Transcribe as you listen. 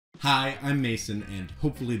Hi, I'm Mason, and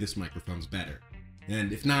hopefully this microphone's better.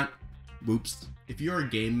 And if not, whoops. If you're a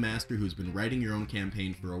game master who's been writing your own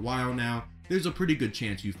campaign for a while now, there's a pretty good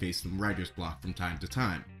chance you face some writer's block from time to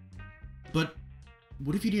time. But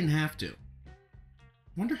what if you didn't have to?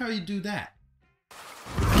 Wonder how you do that.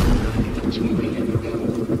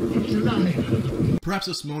 Perhaps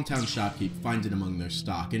a small-town shopkeep finds it among their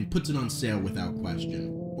stock and puts it on sale without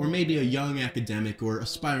question. Or maybe a young academic or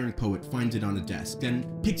aspiring poet finds it on a desk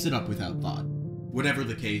and picks it up without thought. Whatever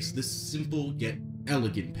the case, this simple yet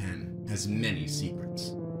elegant pen has many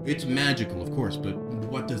secrets. It's magical, of course, but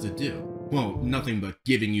what does it do? Well, nothing but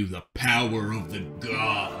giving you the power of the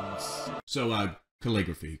gods. So,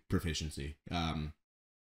 calligraphy proficiency.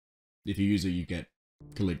 If you use it, you get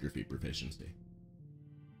calligraphy proficiency.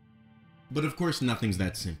 But of course, nothing's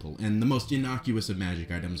that simple, and the most innocuous of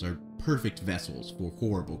magic items are perfect vessels for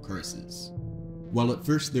horrible curses. While at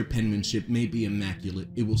first their penmanship may be immaculate,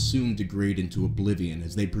 it will soon degrade into oblivion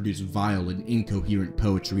as they produce vile and incoherent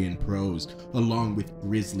poetry and prose, along with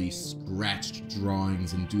grisly, scratched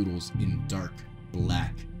drawings and doodles in dark,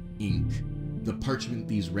 black ink. The parchment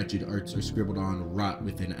these wretched arts are scribbled on rot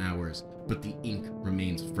within hours, but the ink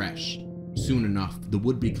remains fresh. Soon enough, the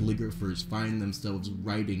would-be calligraphers find themselves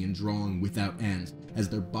writing and drawing without end, as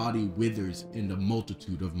their body withers and a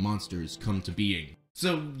multitude of monsters come to being.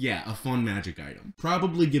 So yeah, a fun magic item.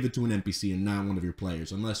 Probably give it to an NPC and not one of your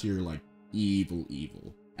players, unless you're like,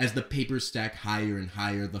 evil. As the papers stack higher and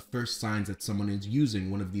higher, the first signs that someone is using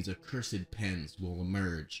one of these accursed pens will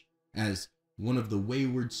emerge, as one of the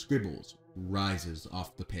wayward scribbles rises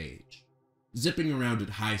off the page. Zipping around at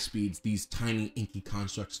high speeds, these tiny inky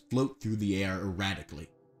constructs float through the air erratically.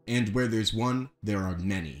 And where there's one, there are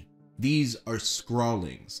many. These are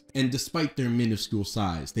scrawlings, and despite their minuscule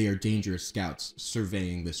size, they are dangerous scouts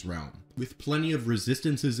surveying this realm. With plenty of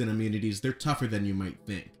resistances and immunities, they're tougher than you might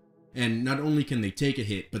think. And not only can they take a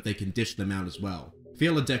hit, but they can dish them out as well.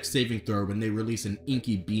 Fail a dex saving throw when they release an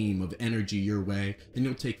inky beam of energy your way, and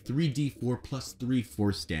you'll take 3d4 plus 3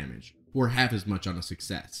 force damage, or half as much on a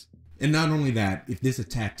success. And not only that, if this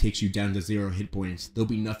attack takes you down to 0 hit points, there'll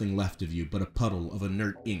be nothing left of you but a puddle of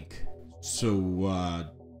inert ink. So,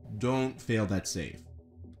 don't fail that save.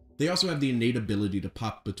 They also have the innate ability to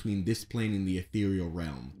pop between this plane and the ethereal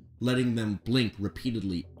realm, letting them blink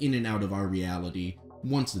repeatedly in and out of our reality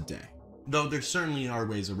once a day. Though there certainly are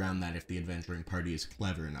ways around that if the adventuring party is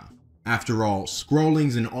clever enough. After all,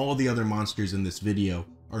 Scrollings and all the other monsters in this video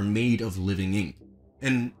are made of living ink.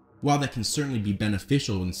 And while that can certainly be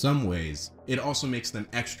beneficial in some ways, it also makes them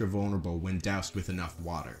extra vulnerable when doused with enough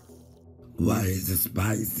water. Why is it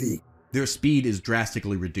spicy? Their speed is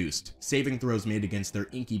drastically reduced. Saving throws made against their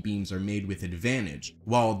inky beams are made with advantage,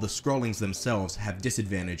 while the Scrollings themselves have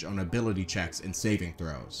disadvantage on ability checks and saving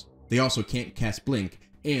throws. They also can't cast Blink,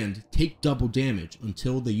 and take double damage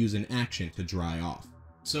until they use an action to dry off.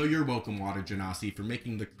 So you're welcome, Water Genasi, for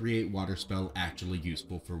making the Create Water spell actually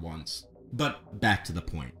useful for once. But back to the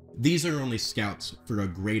point. These are only scouts for a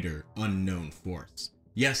greater, unknown force.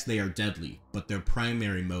 Yes, they are deadly, but their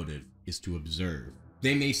primary motive is to observe.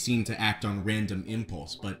 They may seem to act on random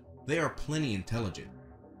impulse, but they are plenty intelligent.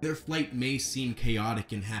 Their flight may seem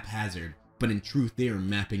chaotic and haphazard, but in truth they are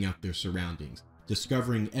mapping out their surroundings,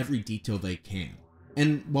 discovering every detail they can.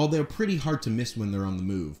 And while they're pretty hard to miss when they're on the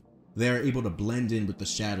move, they are able to blend in with the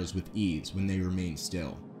shadows with ease when they remain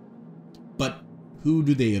still. But who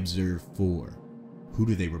do they observe for? Who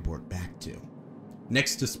do they report back to?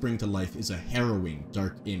 Next to spring to life is a harrowing,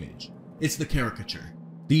 dark image. It's the caricature.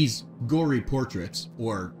 These gory portraits,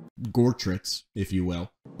 or gortrits, if you will,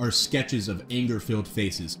 are sketches of anger-filled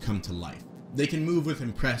faces come to life. They can move with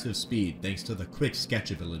impressive speed thanks to the quick sketch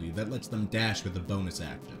ability that lets them dash with a bonus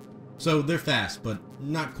action. So they're fast, but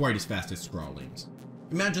not quite as fast as Scrawlings.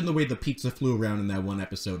 Imagine the way the pizza flew around in that one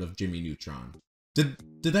episode of Jimmy Neutron. Did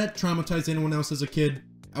that traumatize anyone else as a kid?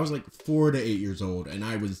 I was like 4 to 8 years old, and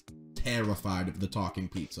I was terrified of the talking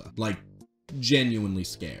pizza. Like, genuinely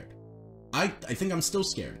scared. I think I'm still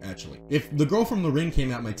scared, actually. If the girl from The Ring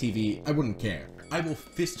came out my TV, I wouldn't care. I will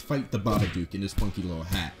fist fight the Babadook in his funky little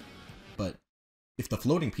hat. But if the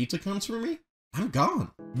floating pizza comes for me, I'm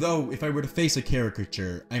gone. Though, if I were to face a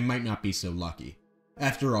caricature, I might not be so lucky.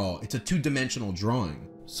 After all, it's a two-dimensional drawing,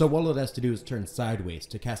 so all it has to do is turn sideways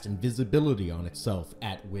to cast invisibility on itself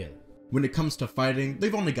at will. When it comes to fighting,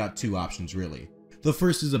 they've only got 2 options really. The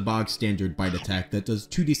first is a bog standard bite attack that does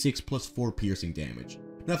 2d6 plus 4 piercing damage.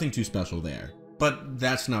 Nothing too special there. But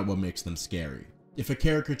that's not what makes them scary. If a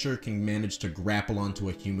caricature can manage to grapple onto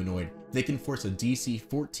a humanoid, they can force a DC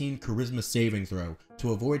 14 charisma saving throw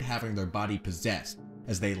to avoid having their body possessed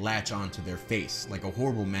as they latch onto their face like a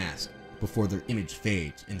horrible mask, before their image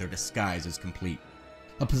fades and their disguise is complete.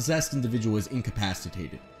 A possessed individual is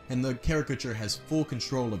incapacitated, and the caricature has full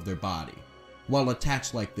control of their body. While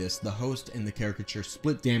attached like this, the host and the caricature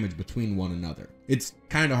split damage between one another. It's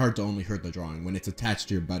kinda hard to only hurt the drawing when it's attached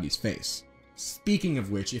to your buddy's face. Speaking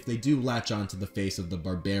of which, if they do latch onto the face of the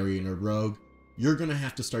Barbarian or Rogue, you're gonna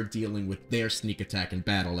have to start dealing with their sneak attack and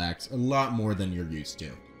battle axe a lot more than you're used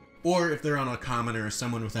to. Or if they're on a commoner or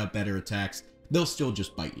someone without better attacks, they'll still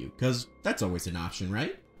just bite you, cause that's always an option,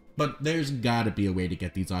 right? But there's gotta be a way to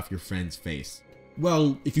get these off your friend's face.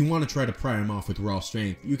 Well, if you want to try to pry them off with raw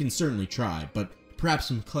strength, you can certainly try, but perhaps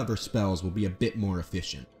some clever spells will be a bit more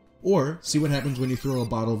efficient. Or, see what happens when you throw a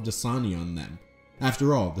bottle of Dasani on them.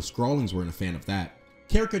 After all, the Scrawlings weren't a fan of that.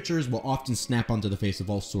 Caricatures will often snap onto the face of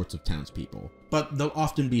all sorts of townspeople, but they'll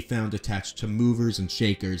often be found attached to movers and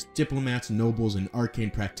shakers, diplomats, nobles, and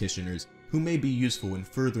arcane practitioners who may be useful in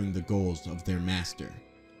furthering the goals of their master,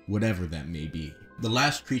 whatever that may be. The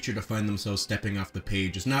last creature to find themselves stepping off the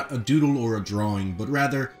page is not a doodle or a drawing, but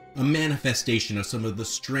rather a manifestation of some of the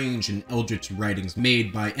strange and eldritch writings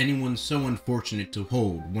made by anyone so unfortunate to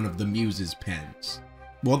hold one of the Muse's pens.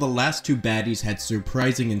 While the last two baddies had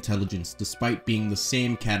surprising intelligence despite being the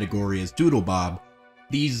same category as Doodle Bob,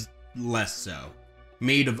 these less so.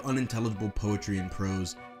 Made of unintelligible poetry and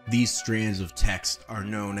prose, these strands of text are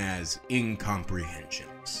known as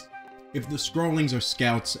incomprehensions. If the Scrawlings are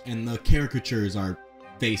scouts and the caricatures are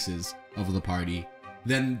faces of the party,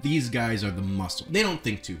 then these guys are the muscle. They don't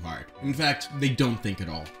think too hard. In fact, they don't think at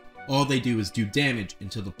all. All they do is do damage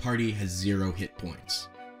until the party has 0 hit points.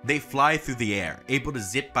 They fly through the air, able to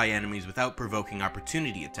zip by enemies without provoking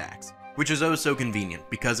opportunity attacks, which is oh so convenient,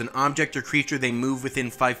 because an object or creature they move within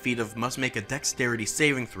 5 feet of must make a dexterity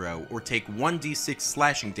saving throw or take 1d6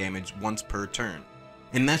 slashing damage once per turn.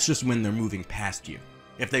 And that's just when they're moving past you.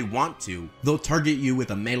 If they want to, they'll target you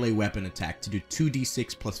with a melee weapon attack to do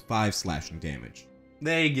 2d6 plus 5 slashing damage.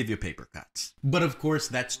 They give you paper cuts. But of course,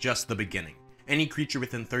 that's just the beginning. Any creature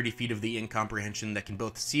within 30 feet of the incomprehension that can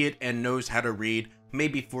both see it and knows how to read may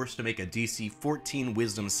be forced to make a DC 14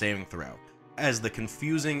 wisdom saving throw, as the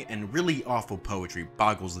confusing and really awful poetry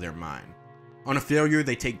boggles their mind. On a failure,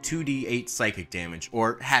 they take 2d8 psychic damage,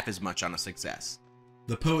 or half as much on a success.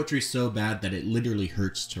 The poetry's so bad that it literally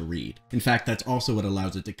hurts to read. In fact, that's also what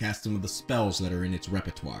allows it to cast some of the spells that are in its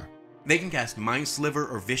repertoire. They can cast Mind Sliver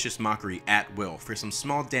or Vicious Mockery at will for some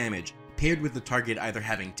small damage, paired with the target either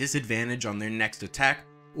having disadvantage on their next attack,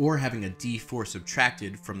 or having a d4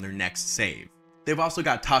 subtracted from their next save. They've also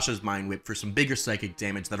got Tasha's Mind Whip for some bigger psychic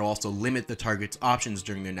damage that'll also limit the target's options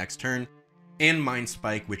during their next turn, and Mind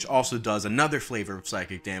Spike, which also does another flavor of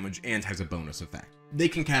psychic damage and has a bonus effect. They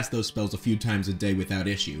can cast those spells a few times a day without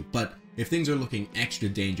issue, but if things are looking extra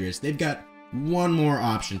dangerous, they've got one more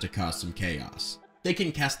option to cause some chaos. They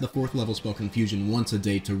can cast the 4th level spell Confusion once a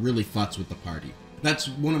day to really futz with the party. That's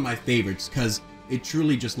one of my favorites, cause it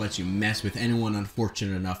truly just lets you mess with anyone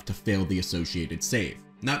unfortunate enough to fail the associated save.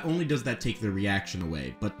 Not only does that take their reaction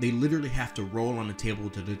away, but they literally have to roll on a table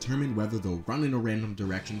to determine whether they'll run in a random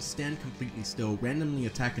direction, stand completely still, randomly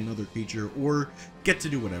attack another creature, or get to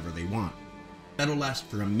do whatever they want. That'll last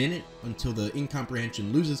for a minute until the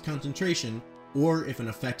incomprehension loses concentration, or if an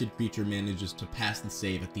affected creature manages to pass the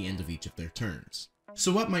save at the end of each of their turns.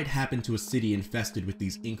 So what might happen to a city infested with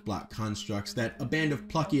these inkblot constructs that a band of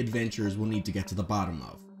plucky adventurers will need to get to the bottom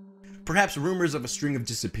of? Perhaps rumors of a string of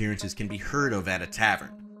disappearances can be heard of at a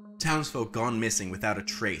tavern. Townsfolk gone missing without a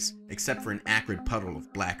trace, except for an acrid puddle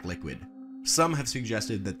of black liquid. Some have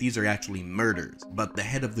suggested that these are actually murders, but the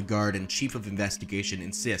head of the guard and chief of investigation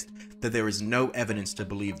insist that there is no evidence to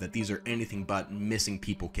believe that these are anything but missing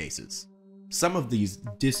people cases. Some of these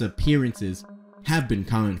disappearances have been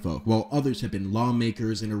common folk, while others have been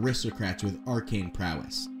lawmakers and aristocrats with arcane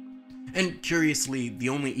prowess. And curiously, the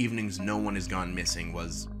only evenings no one has gone missing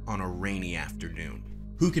was on a rainy afternoon.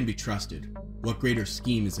 Who can be trusted? What greater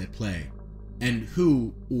scheme is at play? And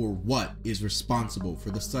who or what is responsible for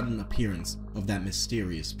the sudden appearance of that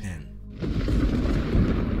mysterious pen?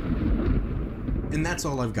 And that's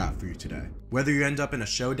all I've got for you today. Whether you end up in a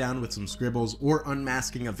showdown with some scribbles or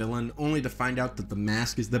unmasking a villain only to find out that the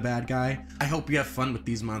mask is the bad guy, I hope you have fun with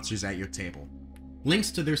these monsters at your table.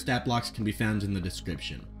 Links to their stat blocks can be found in the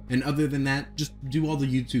description. And other than that, just do all the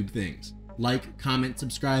YouTube things. Like, comment,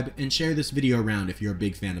 subscribe, and share this video around if you're a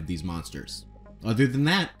big fan of these monsters. Other than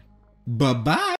that, bye-bye!